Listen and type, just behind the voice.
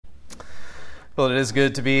Well, it is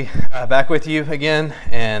good to be back with you again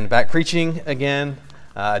and back preaching again.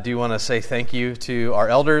 I do want to say thank you to our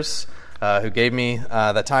elders who gave me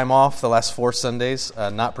the time off the last 4 Sundays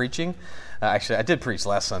not preaching. Actually, I did preach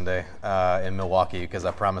last Sunday in Milwaukee because I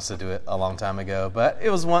promised to do it a long time ago. But it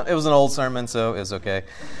was an old sermon, so it was okay.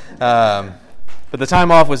 But the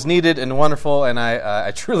time off was needed and wonderful, and I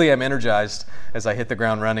truly am energized as I hit the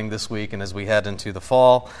ground running this week and as we head into the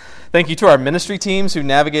fall. Thank you to our ministry teams who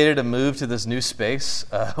navigated a move to this new space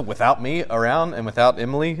without me around and without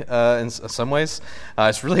Emily in some ways.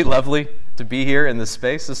 It's really lovely to be here in this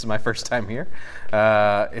space. This is my first time here.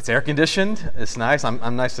 It's air conditioned. It's nice.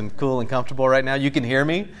 I'm nice and cool and comfortable right now. You can hear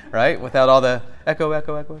me, right, without all the echo.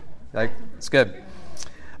 Like, it's good.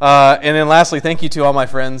 And then lastly, thank you to all my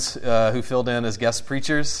friends who filled in as guest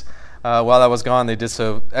preachers. While I was gone, they did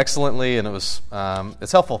so excellently, and it's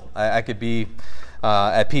helpful. I could be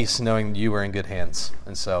at peace knowing you were in good hands.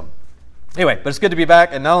 And so, anyway, but it's good to be back.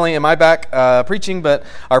 And not only am I back preaching, but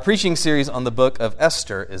our preaching series on the book of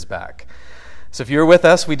Esther is back. So if you were with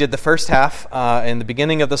us, we did the first half in the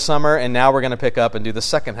beginning of the summer, and now we're going to pick up and do the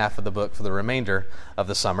second half of the book for the remainder of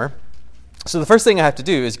the summer. So the first thing I have to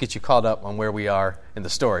do is get you caught up on where we are in the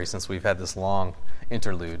story since we've had this long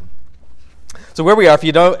interlude. So where we are, if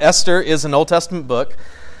you know, Esther is an Old Testament book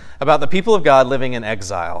about the people of God living in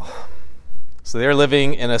exile. So they're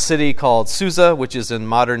living in a city called Susa, which is in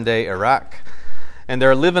modern-day Iraq, and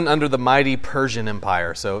they're living under the mighty Persian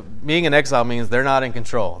Empire. So being in exile means they're not in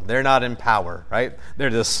control. They're not in power, right? They're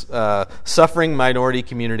this suffering minority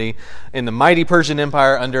community in the mighty Persian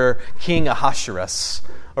Empire under King Ahasuerus,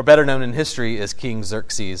 or better known in history as King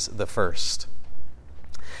Xerxes I.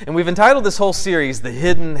 And we've entitled this whole series, The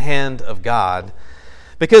Hidden Hand of God,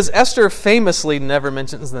 because Esther famously never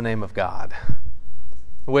mentions the name of God,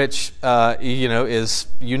 which, is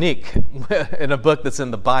unique in a book that's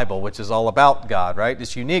in the Bible, which is all about God, right?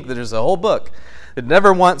 It's unique that there's a whole book that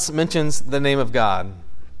never once mentions the name of God.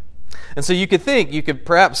 And so you could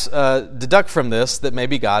perhaps deduct from this that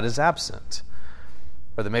maybe God is absent,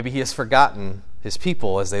 or that maybe he has forgotten his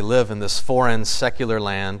people as they live in this foreign secular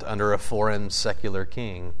land under a foreign secular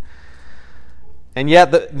king. And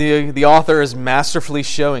yet the author is masterfully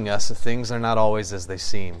showing us that things are not always as they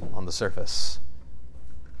seem on the surface.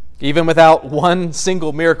 Even without one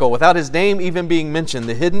single miracle, without his name even being mentioned,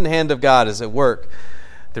 the hidden hand of God is at work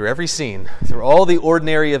through every scene, through all the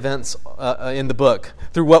ordinary events in the book,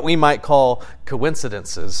 through what we might call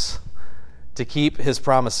coincidences, to keep his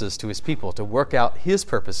promises to his people, to work out his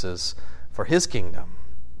purposes for his kingdom.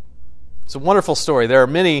 It's a wonderful story. There are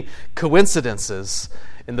many coincidences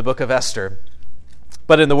in the book of Esther,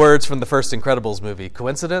 but in the words from the first Incredibles movie,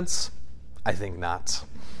 coincidence? I think not.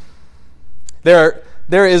 There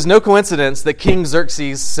is no coincidence that King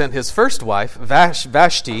Xerxes sent his first wife,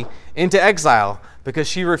 Vashti, into exile because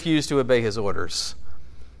she refused to obey his orders.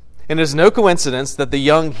 And it is no coincidence that the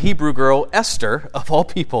young Hebrew girl Esther, of all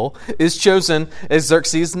people, is chosen as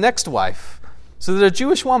Xerxes' next wife, so that a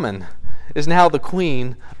Jewish woman is now the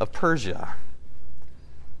queen of Persia.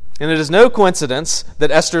 And it is no coincidence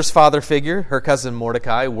that Esther's father figure, her cousin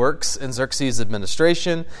Mordecai, works in Xerxes'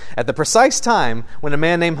 administration at the precise time when a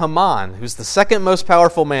man named Haman, who's the second most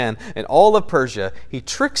powerful man in all of Persia, he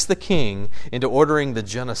tricks the king into ordering the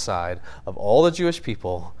genocide of all the Jewish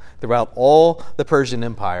people throughout all the Persian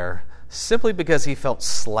Empire simply because he felt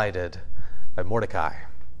slighted by Mordecai,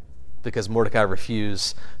 because Mordecai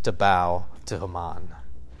refused to bow to Haman.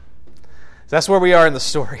 So that's where we are in the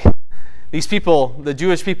story. These people, the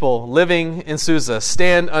Jewish people living in Susa,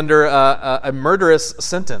 stand under a murderous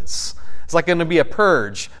sentence. It's like going to be a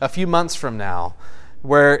purge a few months from now,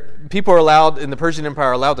 where people are allowed, in the Persian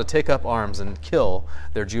Empire, allowed to take up arms and kill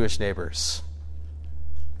their Jewish neighbors.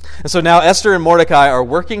 And so now Esther and Mordecai are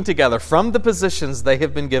working together from the positions they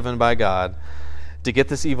have been given by God to get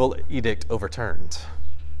this evil edict overturned,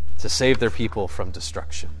 to save their people from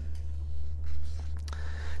destruction.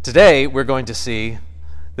 Today, we're going to see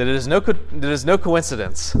that it is no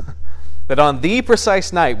coincidence that on the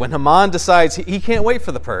precise night when Haman decides he can't wait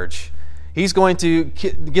for the purge, he's going to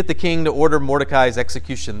get the king to order Mordecai's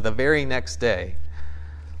execution the very next day.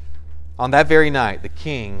 On that very night, the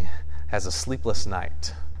king has a sleepless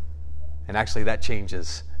night. And actually, that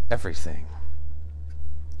changes everything.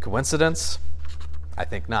 Coincidence? I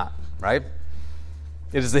think not, right?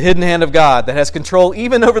 It is the hidden hand of God that has control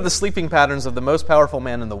even over the sleeping patterns of the most powerful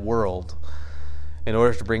man in the world, in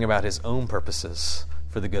order to bring about his own purposes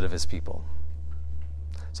for the good of his people.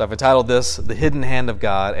 So I've entitled this, The Hidden Hand of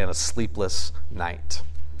God and a Sleepless Night.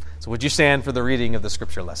 So would you stand for the reading of the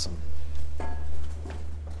scripture lesson?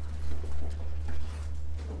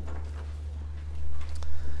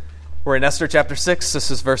 We're in Esther chapter 6. This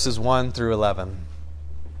is verses 1 through 11.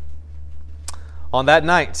 On that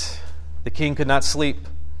night, the king could not sleep,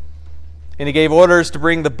 and he gave orders to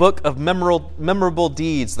bring the book of memorable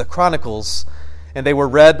deeds, the Chronicles, and they were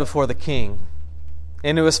read before the king.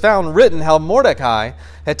 And it was found written how Mordecai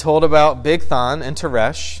had told about Bigthan and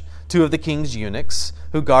Teresh, two of the king's eunuchs,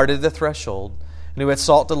 who guarded the threshold, and who had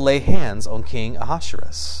sought to lay hands on King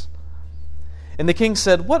Ahasuerus. And the king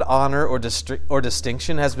said, "What honor or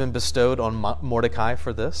distinction has been bestowed on Mordecai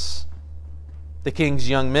for this?" The king's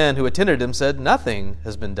young men who attended him said, "Nothing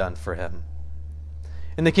has been done for him."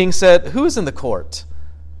 And the king said, "Who is in the court?"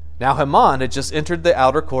 Now Haman had just entered the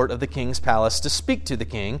outer court of the king's palace to speak to the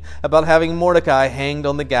king about having Mordecai hanged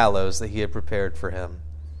on the gallows that he had prepared for him.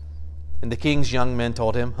 And the king's young men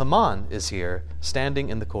told him, "Haman is here, standing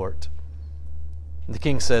in the court." And the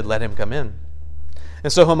king said, "Let him come in."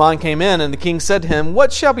 And so Haman came in, and the king said to him,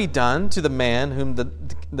 "What shall be done to the man whom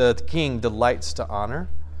the king delights to honor?"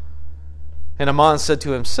 And Haman said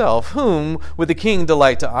to himself, "Whom would the king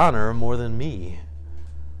delight to honor more than me?"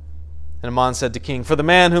 And Haman said to the king, "For the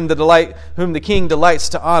man whom the king delights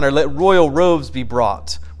to honor, let royal robes be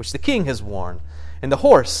brought, which the king has worn, and the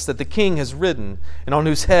horse that the king has ridden, and on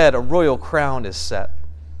whose head a royal crown is set.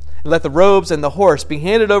 And let the robes and the horse be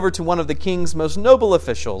handed over to one of the king's most noble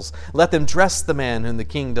officials. Let them dress the man whom the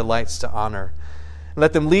king delights to honor. And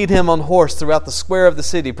let them lead him on horse throughout the square of the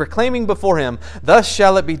city, proclaiming before him, 'Thus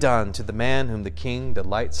shall it be done to the man whom the king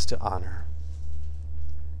delights to honor.'"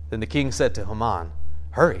 Then the king said to Haman,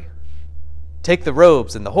 "Hurry, take the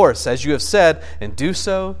robes and the horse, as you have said, and do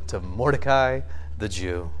so to Mordecai the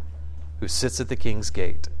Jew, who sits at the king's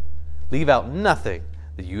gate. Leave out nothing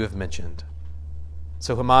that you have mentioned."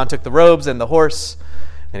 So Haman took the robes and the horse,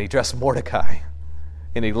 and he dressed Mordecai.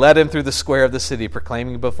 And he led him through the square of the city,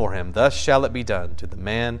 proclaiming before him, "Thus shall it be done to the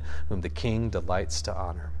man whom the king delights to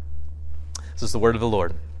honor." This is the word of the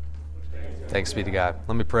Lord. Thanks be to God.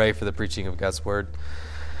 Let me pray for the preaching of God's word.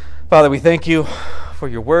 Father, we thank you for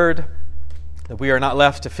your word, that we are not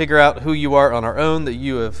left to figure out who you are on our own, that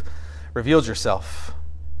you have revealed yourself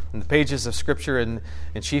in the pages of Scripture and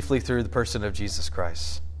chiefly through the person of Jesus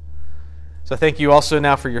Christ. So thank you also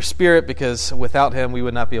now for your Spirit, because without him we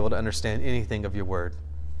would not be able to understand anything of your word.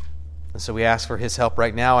 And so we ask for his help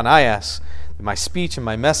right now, and I ask that my speech and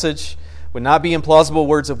my message would not be implausible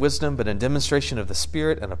words of wisdom, but in demonstration of the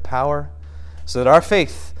Spirit and of power, so that our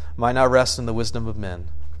faith might not rest in the wisdom of men,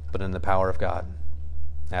 but in the power of God.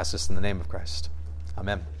 I ask this in the name of Christ.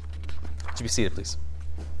 Amen. Would you be seated, please?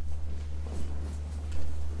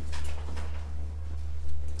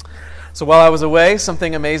 So while I was away,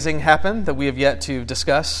 something amazing happened that we have yet to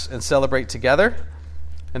discuss and celebrate together.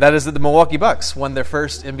 And that is that the Milwaukee Bucks won their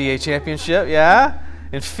first NBA championship,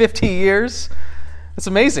 in 50 years. It's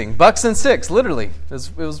amazing. Bucks in 6, literally.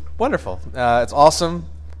 It was wonderful. It's awesome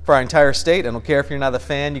for our entire state. I don't care if you're not a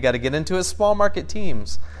fan, you got to get into it. Small market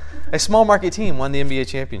teams. A small market team won the NBA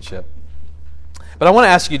championship. But I want to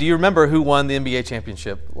ask you, do you remember who won the NBA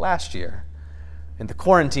championship last year? In the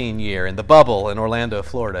quarantine year, in the bubble in Orlando,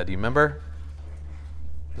 Florida. Do you remember?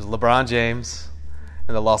 It was LeBron James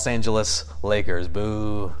and the Los Angeles Lakers.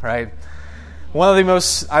 Boo, right? One of the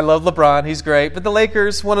most, I love LeBron, he's great, but the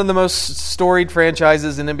Lakers, one of the most storied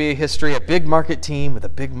franchises in NBA history, a big market team with a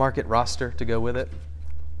big market roster to go with it.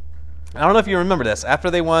 I don't know if you remember this.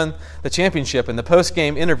 After they won the championship, in the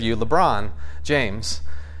post-game interview, LeBron James,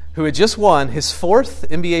 who had just won his 4th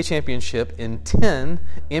NBA championship in 10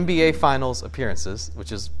 NBA Finals appearances,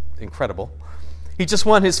 which is incredible. He just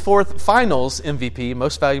won his 4th Finals MVP,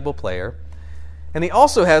 Most Valuable Player, and he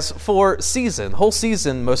also has 4 whole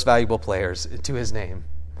season Most Valuable Players to his name.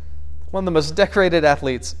 One of the most decorated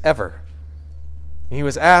athletes ever. And he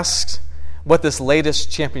was asked what this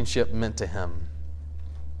latest championship meant to him.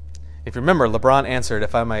 If you remember, LeBron answered,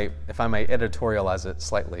 if I may editorialize it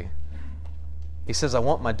slightly, he says, "I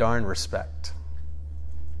want my darn respect.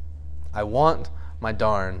 I want my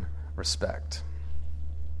darn respect."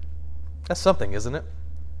 That's something, isn't it?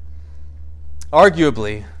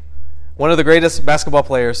 Arguably, one of the greatest basketball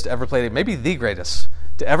players to ever play, maybe the greatest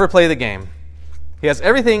to ever play the game. He has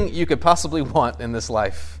everything you could possibly want in this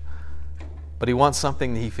life, but he wants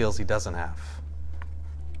something that he feels he doesn't have.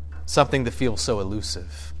 Something that feels so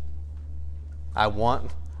elusive. I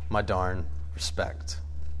want my darn respect.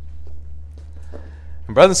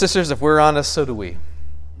 And brothers and sisters, if we're honest, so do we.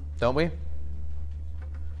 Don't we?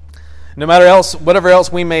 No matter whatever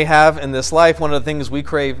else we may have in this life, one of the things we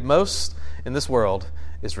crave most in this world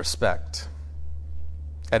is respect.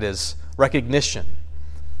 That is recognition,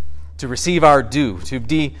 to receive our due, to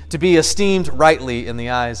be esteemed rightly in the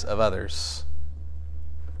eyes of others.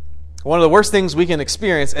 One of the worst things we can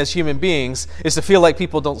experience as human beings is to feel like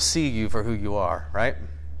people don't see you for who you are, right?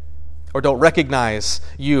 Or don't recognize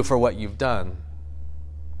you for what you've done.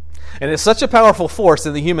 And it's such a powerful force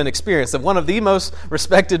in the human experience that one of the most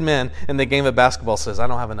respected men in the game of basketball says, I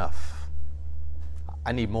don't have enough.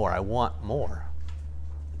 I need more. I want more.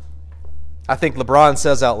 I think LeBron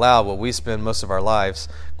says out loud what we spend most of our lives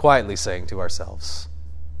quietly saying to ourselves.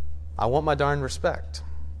 I want my darn respect.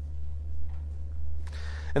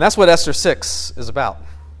 And that's what Esther 6 is about.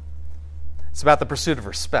 It's about the pursuit of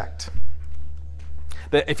respect.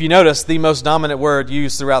 If you notice, the most dominant word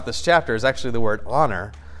used throughout this chapter is actually the word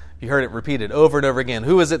honor. You heard it repeated over and over again.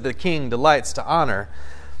 Who is it the king delights to honor?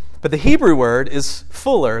 But the Hebrew word is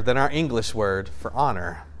fuller than our English word for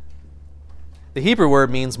honor. The Hebrew word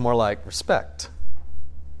means more like respect,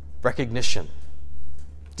 recognition,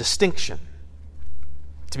 distinction,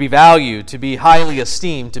 to be valued, to be highly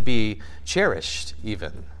esteemed, to be cherished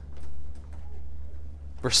even.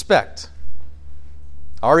 Respect.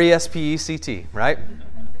 R-E-S-P-E-C-T, right?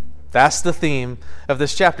 That's the theme of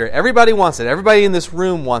this chapter. Everybody wants it. Everybody in this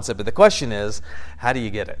room wants it. But the question is, how do you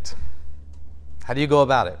get it? How do you go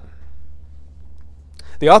about it?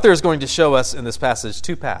 The author is going to show us in this passage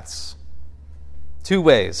two paths, two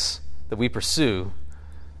ways that we pursue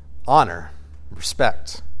honor,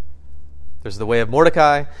 respect. There's the way of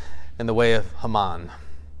Mordecai and the way of Haman.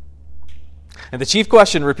 And the chief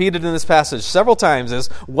question repeated in this passage several times is,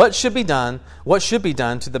 what should be done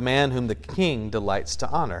to the man whom the king delights to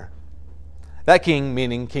honor? That king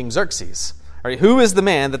meaning King Xerxes. All right, who is the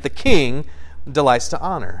man that the king delights to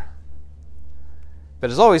honor?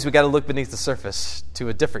 But as always, we've got to look beneath the surface to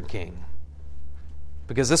a different king.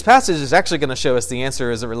 Because this passage is actually going to show us the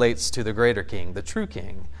answer as it relates to the greater king, the true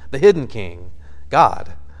king, the hidden king,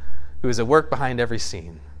 God, who is at work behind every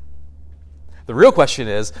scene. The real question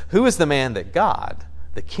is, who is the man that God,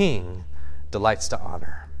 the king, delights to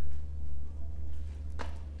honor?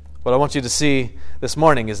 What I want you to see this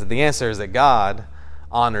morning is that the answer is that God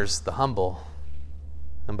honors the humble,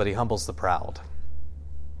 but he humbles the proud.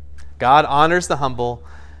 God honors the humble,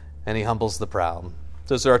 and he humbles the proud.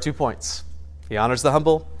 Those are our 2 points. He honors the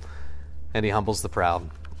humble, and he humbles the proud.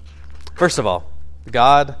 First of all,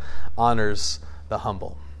 God honors the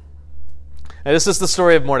humble. Now, this is the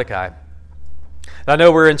story of Mordecai. I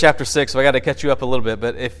know we're in chapter 6, so I got to catch you up a little bit,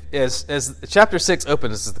 but as chapter 6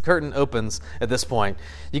 opens, as the curtain opens at this point,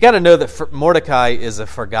 you got to know that Mordecai is a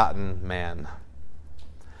forgotten man.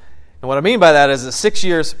 And what I mean by that is that 6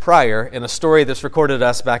 years prior, in a story that's recorded to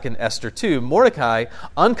us back in Esther 2, Mordecai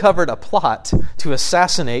uncovered a plot to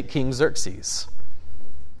assassinate King Xerxes.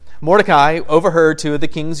 Mordecai overheard 2 of the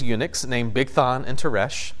king's eunuchs named Bigthan and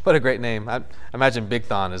Teresh. What a great name. I imagine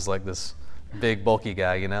Bigthan is like this big, bulky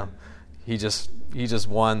guy, you know. He just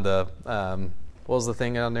won the, what was the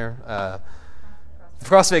thing on there?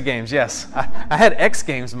 CrossFit Games, yes. I had X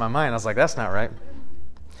Games in my mind. I was like, that's not right.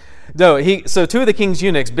 No, so 2 of the king's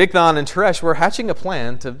eunuchs, Bigthan and Teresh, were hatching a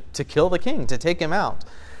plan to kill the king, to take him out.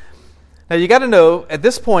 Now, you got to know, at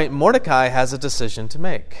this point, Mordecai has a decision to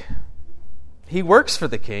make. He works for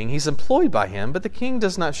the king. He's employed by him, but the king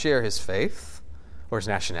does not share his faith or his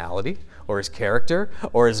nationality or his character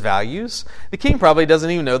or his values. The king probably doesn't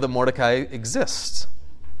even know that Mordecai exists.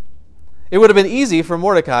 It would have been easy for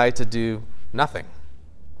Mordecai to do nothing,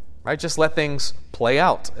 right? Just let things play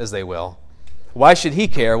out as they will. Why should he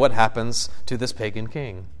care what happens to this pagan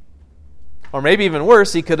king? Or maybe even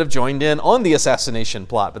worse, he could have joined in on the assassination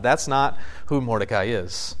plot, but that's not who Mordecai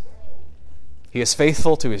is. He is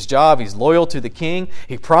faithful to his job. He's loyal to the king.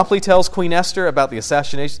 He promptly tells Queen Esther about the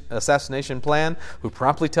assassination plan, who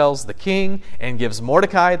promptly tells the king and gives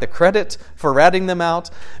Mordecai the credit for ratting them out.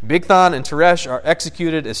 Bigthan and Teresh are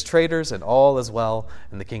executed as traitors, and all is well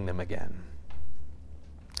in the kingdom again.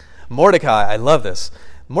 Mordecai, I love this.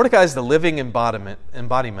 Mordecai is the living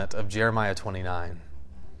embodiment of Jeremiah 29.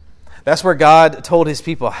 That's where God told his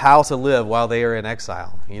people how to live while they are in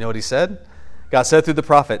exile. You know what he said? God said through the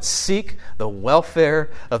prophet, seek the welfare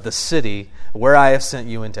of the city where I have sent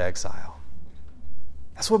you into exile.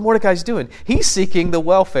 That's what Mordecai's doing. He's seeking the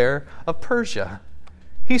welfare of Persia.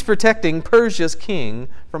 He's protecting Persia's king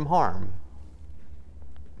from harm.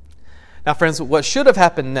 Now, friends, what should have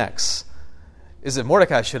happened next is that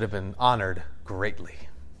Mordecai should have been honored greatly.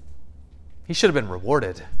 He should have been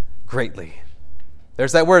rewarded greatly.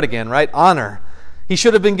 There's that word again, right? Honor. He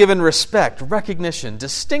should have been given respect, recognition,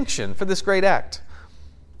 distinction for this great act.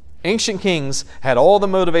 Ancient kings had all the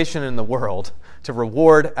motivation in the world to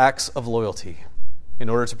reward acts of loyalty in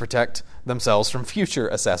order to protect themselves from future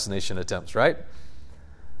assassination attempts, right?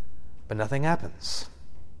 But nothing happens.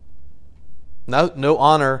 No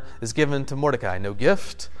honor is given to Mordecai. No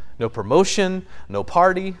gift, no promotion, no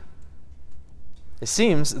party. It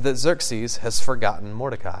seems that Xerxes has forgotten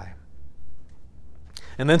Mordecai.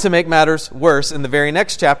 And then to make matters worse, in the very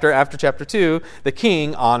next chapter, after chapter 2, the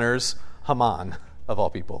king honors Haman, of all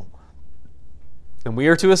people. And we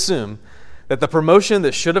are to assume that the promotion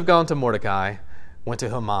that should have gone to Mordecai went to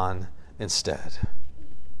Haman instead.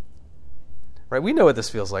 Right? We know what this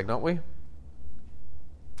feels like, don't we?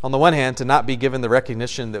 On the one hand, to not be given the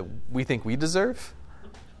recognition that we think we deserve.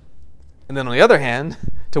 And then on the other hand,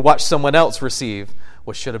 to watch someone else receive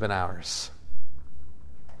what should have been ours.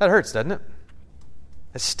 That hurts, doesn't it?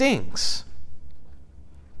 It stings.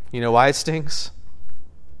 You know why it stings?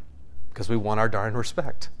 Because we want our darn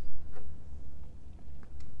respect.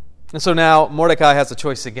 And so now Mordecai has a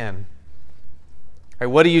choice again. Right,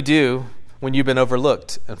 what do you do when you've been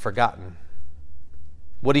overlooked and forgotten?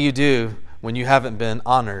 What do you do when you haven't been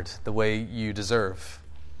honored the way you deserve?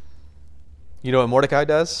 You know what Mordecai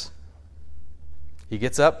does? He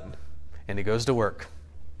gets up and he goes to work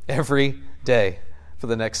every day for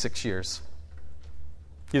the next 6 years.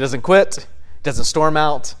 He doesn't quit. He doesn't storm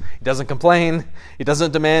out. He doesn't complain. He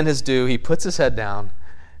doesn't demand his due. He puts his head down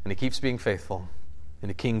and he keeps being faithful in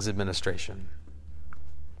the king's administration.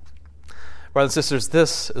 Brothers and sisters,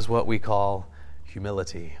 this is what we call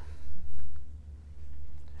humility.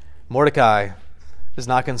 Mordecai is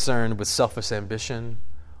not concerned with selfish ambition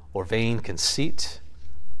or vain conceit,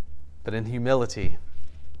 but in humility,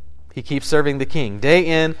 he keeps serving the king day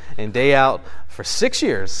in and day out for 6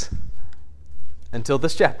 years until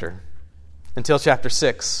this chapter, until chapter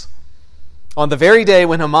 6. On the very day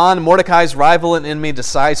when Haman, Mordecai's rival and enemy,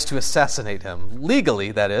 decides to assassinate him,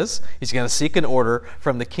 legally, that is, he's going to seek an order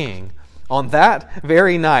from the king. On that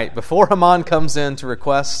very night, before Haman comes in to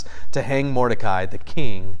request to hang Mordecai, the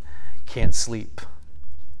king can't sleep.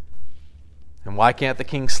 And why can't the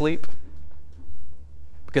king sleep?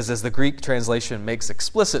 Because as the Greek translation makes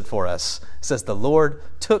explicit for us, it says the Lord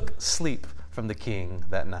took sleep from the king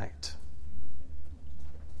that night.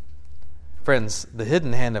 Friends, the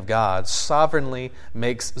hidden hand of God sovereignly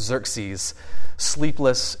makes Xerxes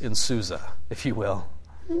sleepless in Susa, if you will.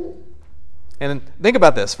 And think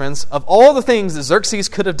about this, friends. Of all the things that Xerxes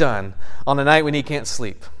could have done on a night when he can't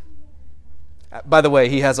sleep, by the way,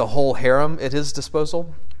 he has a whole harem at his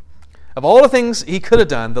disposal. Of all the things he could have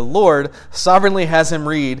done, the Lord sovereignly has him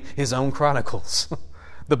read his own chronicles,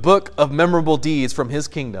 the book of memorable deeds from his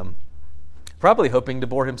kingdom, probably hoping to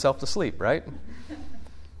bore himself to sleep, right?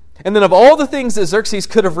 And then of all the things that Xerxes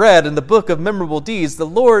could have read in the book of memorable deeds, the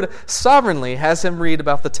Lord sovereignly has him read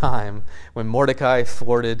about the time when Mordecai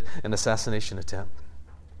thwarted an assassination attempt.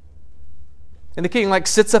 And the king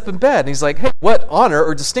sits up in bed and he's like, hey, what honor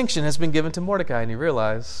or distinction has been given to Mordecai? And he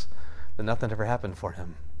realized that nothing ever happened for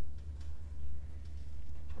him.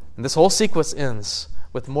 And this whole sequence ends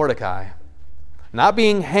with Mordecai not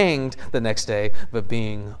being hanged the next day, but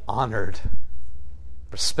being honored,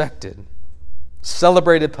 respected,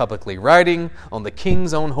 celebrated publicly, riding on the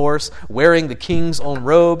king's own horse, wearing the king's own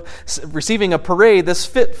robe, receiving a parade that's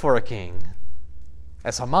fit for a king.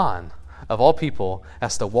 As Haman, of all people,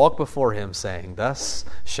 has to walk before him saying, thus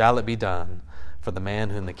shall it be done for the man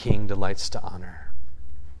whom the king delights to honor.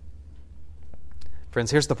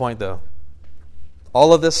 Friends, here's the point though.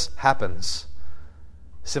 All of this happens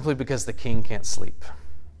simply because the king can't sleep.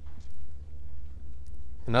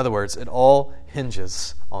 In other words, it all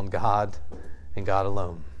hinges on God and God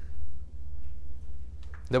alone.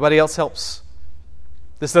 Nobody else helps.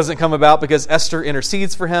 This doesn't come about because Esther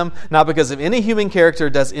intercedes for him, not because of any human character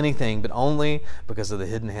does anything, but only because of the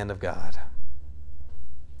hidden hand of God.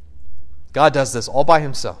 God does this all by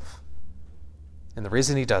himself. And the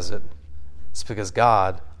reason he does it is because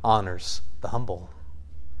God honors the humble.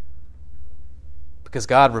 Because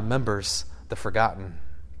God remembers the forgotten.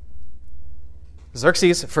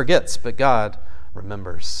 Xerxes forgets, but God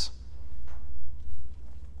remembers.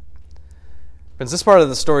 Friends, this part of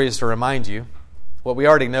the story is to remind you what we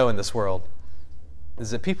already know in this world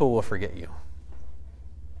is that people will forget you.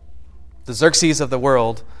 The Xerxes of the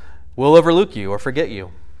world will overlook you or forget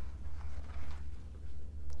you.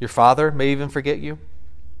 Your father may even forget you.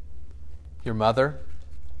 Your mother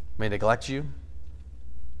may neglect you.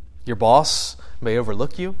 Your boss may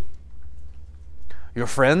overlook you. Your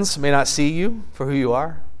friends may not see you for who you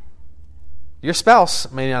are. Your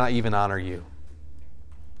spouse may not even honor you.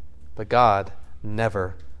 But God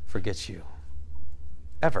never forgets you.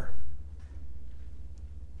 Ever.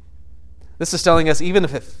 This is telling us even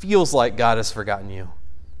if it feels like God has forgotten you.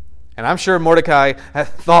 And I'm sure Mordecai had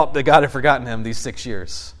thought that God had forgotten him these 6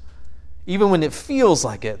 years. Even when it feels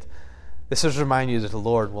like it, this is to remind you that the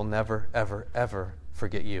Lord will never, ever, ever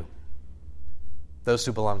forget you. those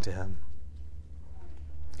who belong to him.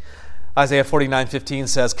 Isaiah 49:15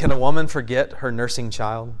 says, "Can a woman forget her nursing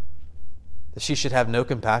child, that she should have no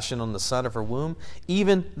compassion on the son of her womb?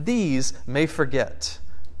 Even these may forget,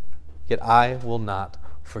 yet I will not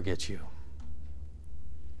forget you."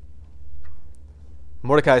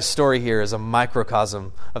 Mordecai's story here is a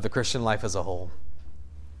microcosm of the Christian life as a whole.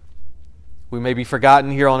 We may be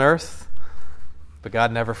forgotten here on earth, but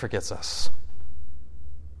God never forgets us.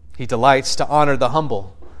 He delights to honor the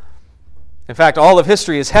humble. In fact, all of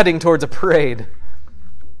history is heading towards a parade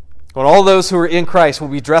when all those who are in Christ will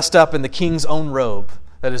be dressed up in the King's own robe,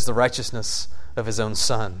 that is the righteousness of his own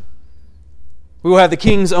Son. We will have the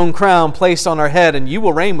King's own crown placed on our head, and you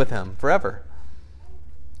will reign with him forever.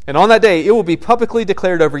 And on that day, it will be publicly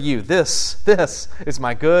declared over you, this is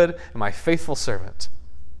my good and my faithful servant,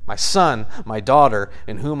 my son, my daughter,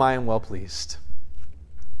 in whom I am well pleased.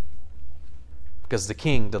 Because the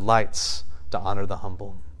King delights to honor the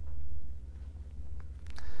humble.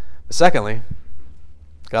 But secondly,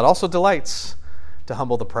 God also delights to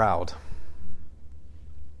humble the proud.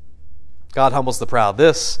 God humbles the proud.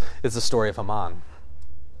 This is the story of Haman.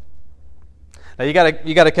 Now you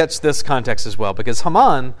got to catch this context as well, because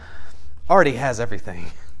Haman already has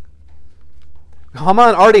everything.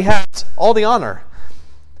 Haman already has all the honor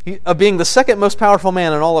of being the second most powerful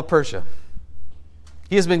man in all of Persia.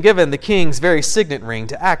 He has been given the king's very signet ring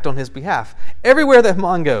to act on his behalf. Everywhere that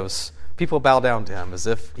Haman goes, people bow down to him as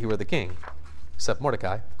if he were the king, except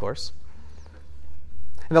Mordecai, of course.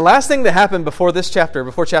 And the last thing that happened before this chapter,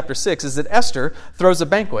 before chapter 6, is that Esther throws a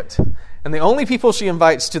banquet. And the only people she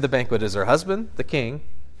invites to the banquet is her husband, the king,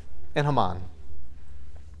 and Haman.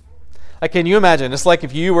 Like, can you imagine? It's like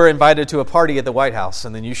if you were invited to a party at the White House,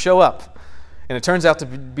 and then you show up, and it turns out to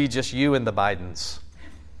be just you and the Bidens.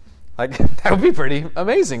 Like, that would be pretty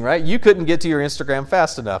amazing, right? You couldn't get to your Instagram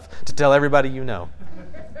fast enough to tell everybody you know.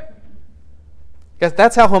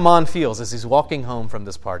 That's how Haman feels as he's walking home from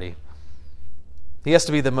this party. He has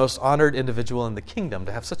to be the most honored individual in the kingdom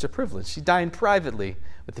to have such a privilege. He dined privately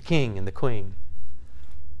with the king and the queen.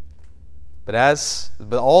 But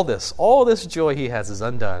all this joy he has is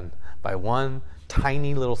undone by one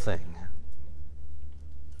tiny little thing.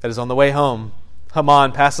 That is, on the way home,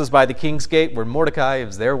 Haman passes by the king's gate where Mordecai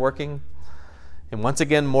is there working. And once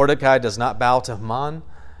again, Mordecai does not bow to Haman,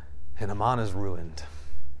 and Haman is ruined.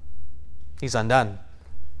 He's undone.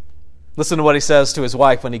 Listen to what he says to his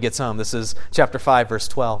wife when he gets home. This is chapter 5, verse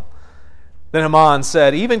 12. Then Haman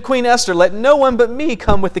said, "Even Queen Esther, let no one but me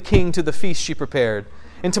come with the king to the feast she prepared.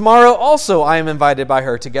 And tomorrow also I am invited by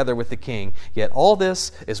her together with the king. Yet all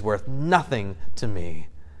this is worth nothing to me,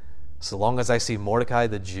 so long as I see Mordecai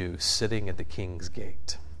the Jew sitting at the king's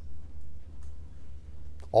gate."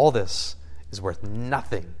 All this is worth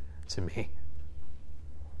nothing to me.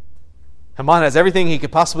 Haman has everything he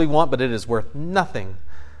could possibly want, but it is worth nothing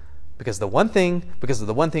because of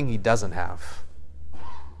the one thing he doesn't have.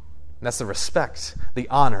 And that's the respect, the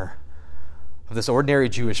honor of this ordinary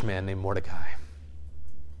Jewish man named Mordecai.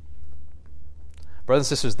 Brothers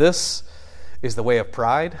and sisters, this is the way of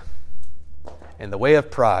pride, and the way of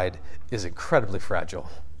pride is incredibly fragile.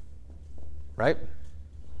 Right?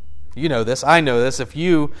 You know this, I know this. If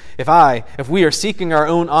we are seeking our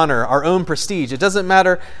own honor, our own prestige, it doesn't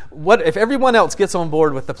matter if everyone else gets on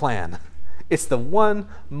board with the plan. It's the one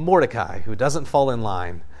Mordecai who doesn't fall in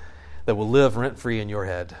line that will live rent-free in your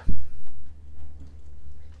head.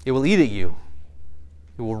 It will eat at you.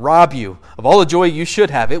 It will rob you of all the joy you should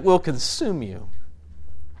have. It will consume you.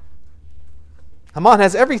 Haman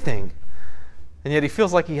has everything, and yet he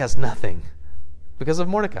feels like he has nothing because of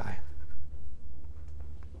Mordecai.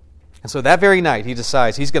 And so that very night, he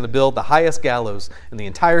decides he's going to build the highest gallows in the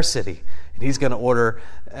entire city, and he's going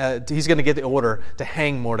to get the order to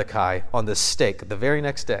hang Mordecai on this stake the very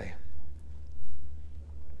next day.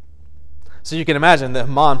 So you can imagine that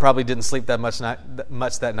Haman probably didn't sleep that much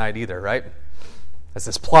that night either, right? As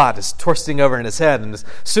this plot is twisting over in his head, and as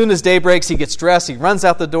soon as day breaks, he gets dressed, he runs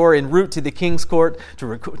out the door en route to the king's court to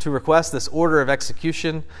request this order of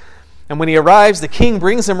execution. And when he arrives, the king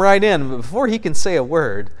brings him right in. But before he can say a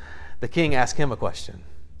word, the king asks him a question.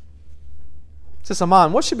 He says,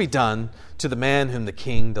 "Haman, what should be done to the man whom the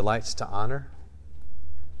king delights to honor?"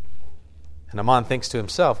 And Haman thinks to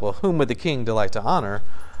himself, well, whom would the king delight to honor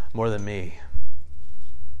more than me?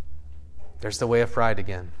 There's the way of pride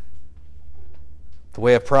again. The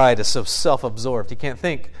way of pride is so self-absorbed. He can't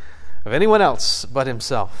think of anyone else but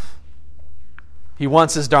himself. He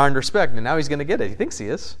wants his darned respect, and now he's going to get it. He thinks he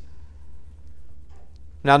is.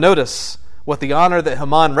 Now notice what the honor that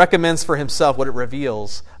Haman recommends for himself, what it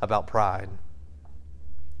reveals about pride.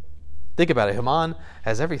 Think about it. Haman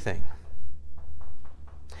has everything.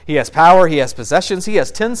 He has power, he has possessions, he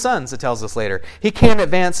has 10 sons, it tells us later. He can't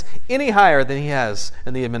advance any higher than he has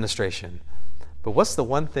in the administration. But what's the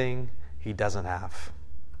one thing he doesn't have?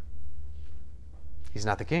 He's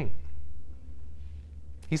not the king.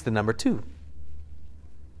 He's the number 2.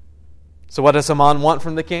 So what does Haman want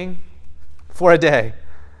from the king? For a day,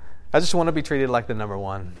 I just want to be treated like the number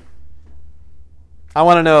 1. I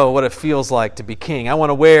want to know what it feels like to be king. I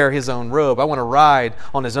want to wear his own robe. I want to ride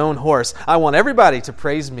on his own horse. I want everybody to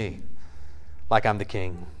praise me like I'm the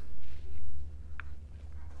king.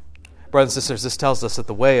 Brothers and sisters, this tells us that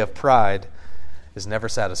the way of pride is never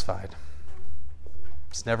satisfied.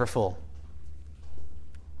 It's never full.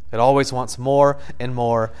 It always wants more and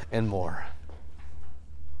more and more.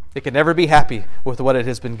 It can never be happy with what it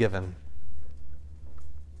has been given.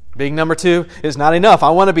 Being number 2 is not enough. I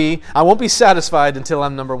won't be satisfied until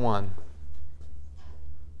I'm number 1.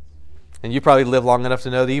 And you probably live long enough to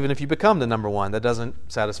know that even if you become the number 1, that doesn't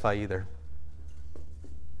satisfy either.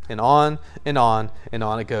 And on and on and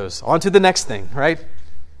on it goes. On to the next thing, right?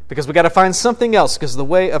 Because we got to find something else, because the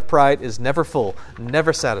way of pride is never full,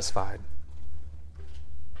 never satisfied.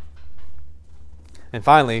 And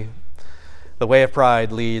finally, the way of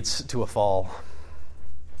pride leads to a fall.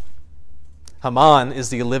 Haman is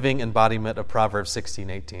the living embodiment of Proverbs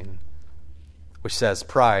 16:18, which says,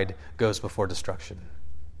 pride goes before destruction,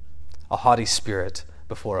 a haughty spirit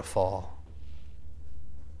before a fall.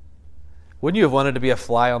 Wouldn't you have wanted to be a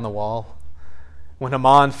fly on the wall? When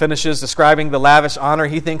Haman finishes describing the lavish honor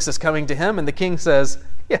he thinks is coming to him, and the king says,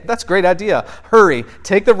 yeah, that's a great idea. Hurry,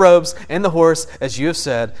 take the robes and the horse, as you have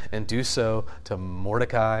said, and do so to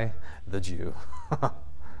Mordecai the Jew.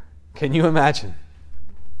 Can you imagine?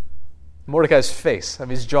 Mordecai's face,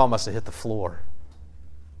 his jaw must have hit the floor.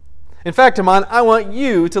 In fact, Haman, I want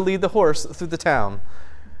you to lead the horse through the town,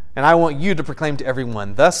 and I want you to proclaim to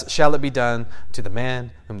everyone, thus shall it be done to the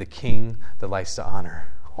man whom the king delights to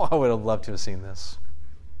honor. Oh, I would have loved to have seen this.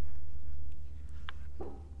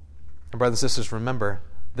 And brothers and sisters, remember,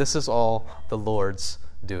 this is all the Lord's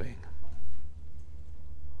doing.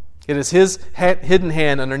 It is his hidden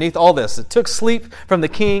hand underneath all this that took sleep from the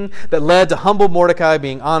king, that led to humble Mordecai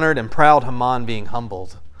being honored and proud Haman being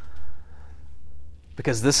humbled.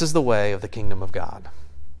 Because this is the way of the kingdom of God.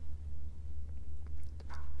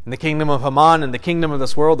 In the kingdom of Haman and the kingdom of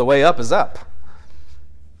this world, the way up is up.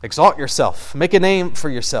 Exalt yourself, make a name for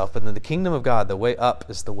yourself. But in the kingdom of God, the way up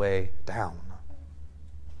is the way down.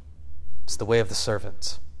 It's the way of the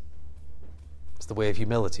servant. It's the way of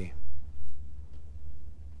humility.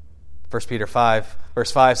 1 Peter 5,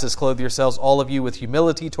 verse 5 says, clothe yourselves, all of you, with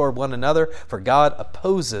humility toward one another, for God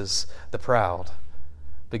opposes the proud,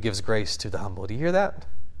 but gives grace to the humble. Do you hear that?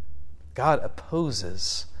 God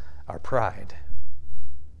opposes our pride.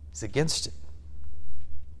 He's against it.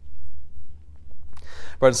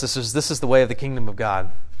 Brothers and sisters, this is the way of the kingdom of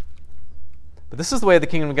God. But this is the way of the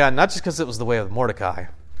kingdom of God, not just because it was the way of Mordecai,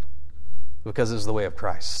 but because it was the way of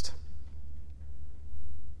Christ.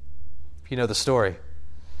 If you know the story,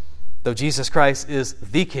 though Jesus Christ is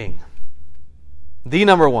the King, the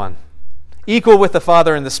number 1, equal with the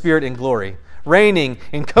Father and the Spirit in glory, reigning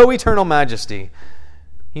in co-eternal majesty,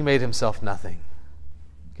 he made himself nothing.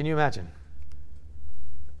 Can you imagine?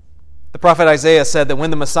 The prophet Isaiah said that when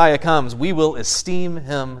the Messiah comes, we will esteem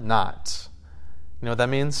him not. You know what that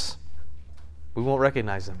means? We won't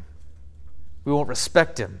recognize him. We won't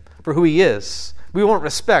respect him for who he is. We won't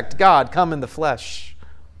respect God come in the flesh.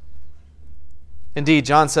 Indeed,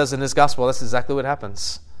 John says in his gospel, that's exactly what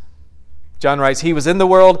happens. John writes, he was in the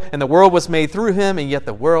world, and the world was made through him, and yet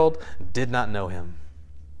the world did not know him.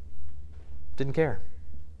 Didn't care.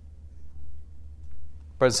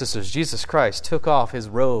 Brothers and sisters, Jesus Christ took off his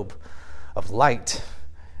robe of light,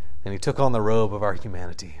 and he took on the robe of our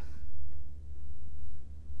humanity.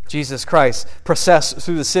 Jesus Christ processed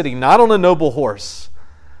through the city, not on a noble horse,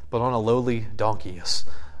 but on a lowly donkey,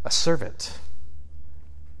 a servant.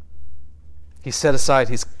 He set aside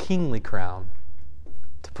his kingly crown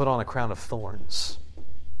to put on a crown of thorns.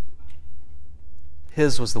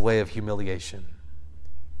 His was the way of humiliation.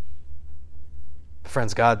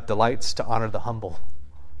 Friends, God delights to honor the humble.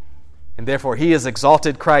 And therefore, he has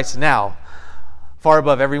exalted Christ now far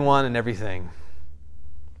above everyone and everything.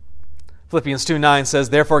 Philippians 2:9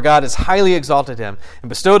 says, therefore God has highly exalted him and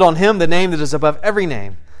bestowed on him the name that is above every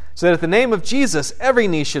name, so that at the name of Jesus every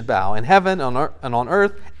knee should bow, in heaven and on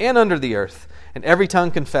earth and under the earth, and every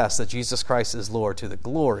tongue confess that Jesus Christ is Lord, to the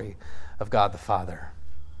glory of God the Father.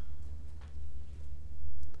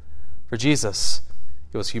 For Jesus,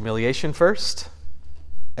 it was humiliation first,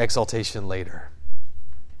 exaltation later.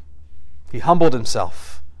 He humbled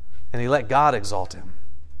himself, and he let God exalt him.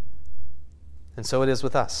 And so it is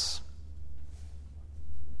with us.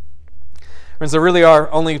 Friends, there really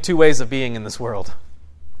are only two ways of being in this world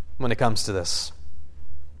when it comes to this.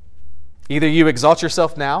 Either you exalt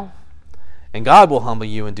yourself now, and God will humble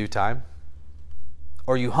you in due time,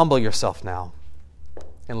 or you humble yourself now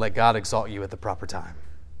and let God exalt you at the proper time.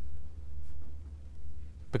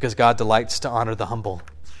 Because God delights to honor the humble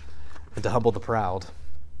and to humble the proud.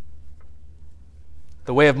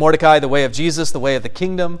 The way of Mordecai, the way of Jesus, the way of the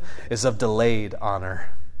kingdom is of delayed honor.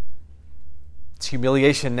 It's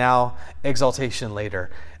humiliation now, exaltation later.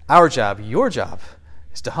 Our job, your job,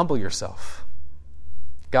 is to humble yourself.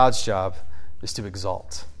 God's job is to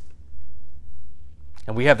exalt.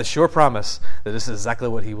 And we have the sure promise that this is exactly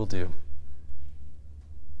what he will do.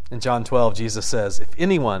 In John 12, Jesus says, if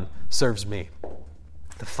anyone serves me,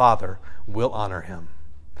 the Father will honor him.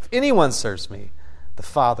 If anyone serves me, the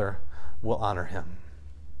Father will honor him.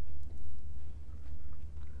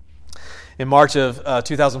 In March of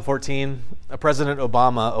 2014, President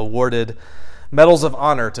Obama awarded Medals of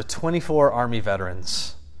Honor to 24 Army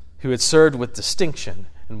veterans who had served with distinction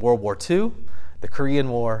in World War II, the Korean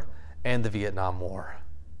War, and the Vietnam War.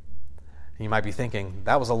 And you might be thinking,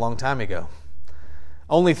 that was a long time ago.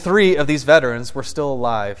 Only 3 of these veterans were still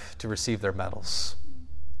alive to receive their medals.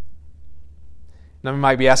 Now you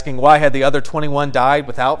might be asking, why had the other 21 died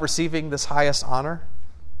without receiving this highest honor?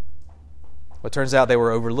 Well, it turns out they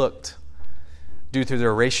were overlooked due to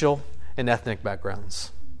their racial and ethnic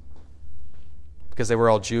backgrounds, because they were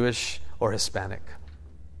all Jewish or Hispanic.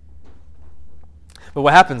 But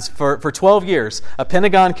what happens? For 12 years, a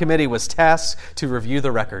Pentagon committee was tasked to review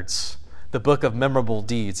the records, the book of memorable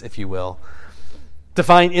deeds, if you will, to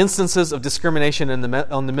find instances of discrimination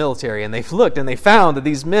on the military. And they looked and they found that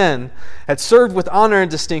these men had served with honor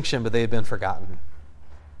and distinction, but they had been forgotten,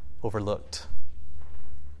 overlooked.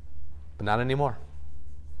 But not anymore.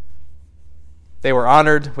 They were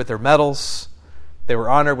honored with their medals. They were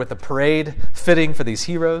honored with a parade fitting for these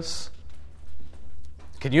heroes.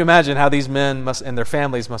 Can you imagine how these men and their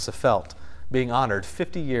families must have felt being honored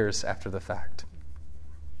 50 years after the fact?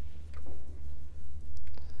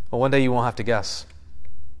 Well, one day you won't have to guess.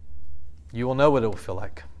 You will know what it will feel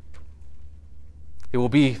like. It will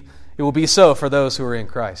be so for those who are in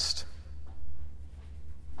Christ.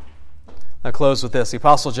 I'll close with this. The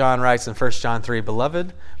Apostle John writes in 1 John 3,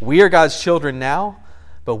 Beloved, we are God's children now,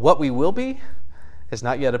 but what we will be has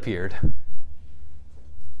not yet appeared.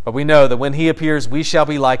 But we know that when he appears, we shall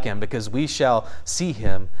be like him, because we shall see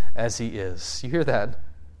him as he is. You hear that?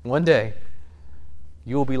 One day,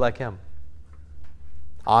 you will be like him.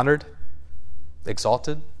 Honored,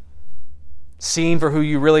 exalted, seen for who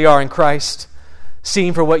you really are in Christ,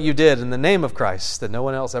 seen for what you did in the name of Christ that no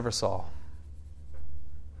one else ever saw.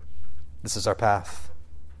 This is our path.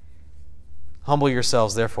 Humble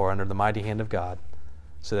yourselves, therefore, under the mighty hand of God,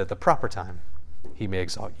 so that at the proper time he may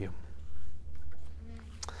exalt you.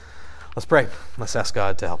 Let's pray. Let's ask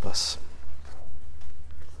God to help us.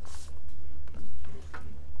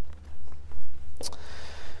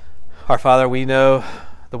 Our Father, we know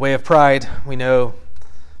the way of pride. We know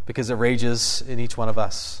because it rages in each one of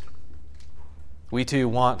us. We too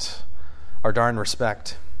want our darn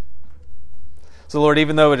respect. So, Lord,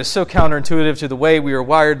 even though it is so counterintuitive to the way we are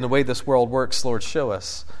wired and the way this world works, Lord, show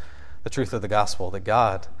us the truth of the gospel, that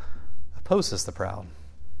God opposes the proud,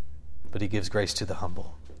 but he gives grace to the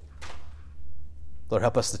humble. Lord,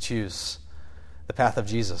 help us to choose the path of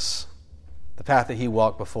Jesus, the path that he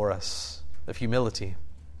walked before us, of humility,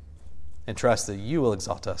 and trust that you will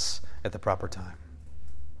exalt us at the proper time.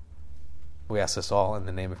 We ask this all in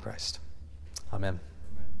the name of Christ. Amen.